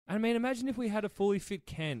I mean, imagine if we had a fully fit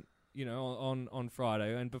Kent, on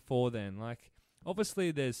Friday and before then. Like,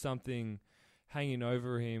 obviously there's something hanging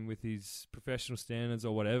over him with his professional standards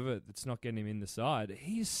or whatever that's not getting him in the side.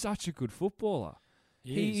 He is such a good footballer.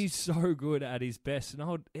 He is so good at his best. And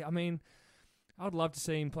I'd love to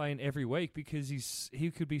see him playing every week because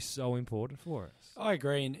he could be so important for us. I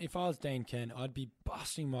agree. And if I was Dean Kent, I'd be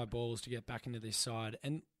busting my balls to get back into this side.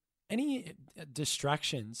 And any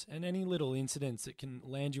distractions and any little incidents that can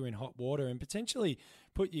land you in hot water and potentially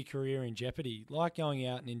put your career in jeopardy, like going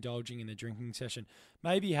out and indulging in a drinking session,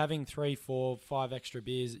 maybe having 3, 4, 5 extra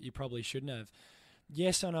beers that you probably shouldn't have.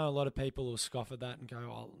 Yes, I know a lot of people will scoff at that and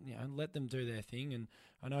go, let them do their thing. And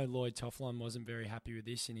I know Lloyd Tofflon wasn't very happy with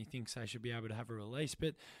this and he thinks they should be able to have a release.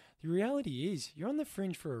 But the reality is, you're on the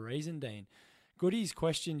fringe for a reason, Dean. Goody's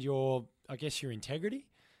questioned your integrity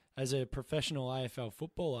as a professional AFL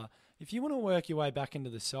footballer. If you want to work your way back into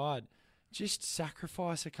the side, just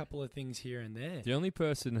sacrifice a couple of things here and there. The only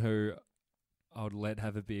person who I would let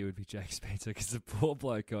have a beer would be Jake Spencer because the poor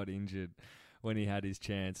bloke got injured when he had his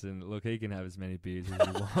chance. And look, he can have as many beers as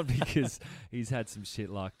he wants because he's had some shit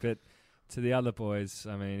luck. But to the other boys,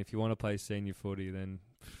 if you want to play senior footy, then,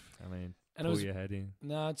 pull your head in.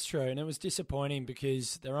 No, it's true. And it was disappointing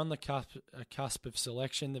because they're on the cusp of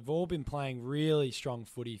selection. They've all been playing really strong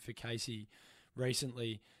footy for Casey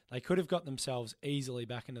recently. They could have got themselves easily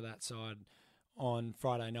back into that side on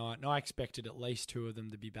Friday night. And I expected at least 2 of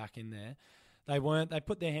them to be back in there. They weren't. They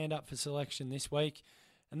put their hand up for selection this week.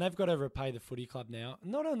 And they've got to repay the footy club now.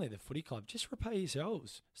 Not only the footy club, just repay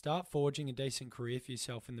yourselves. Start forging a decent career for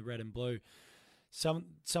yourself in the red and blue. Some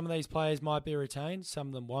of these players might be retained, some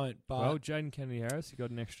of them won't. But Jaden Kennedy-Harris, he got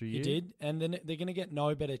an extra year. He did, and then they're going to get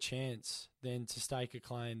no better chance than to stake a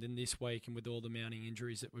claim than this week and with all the mounting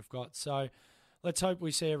injuries that we've got. So let's hope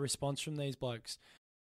we see a response from these blokes.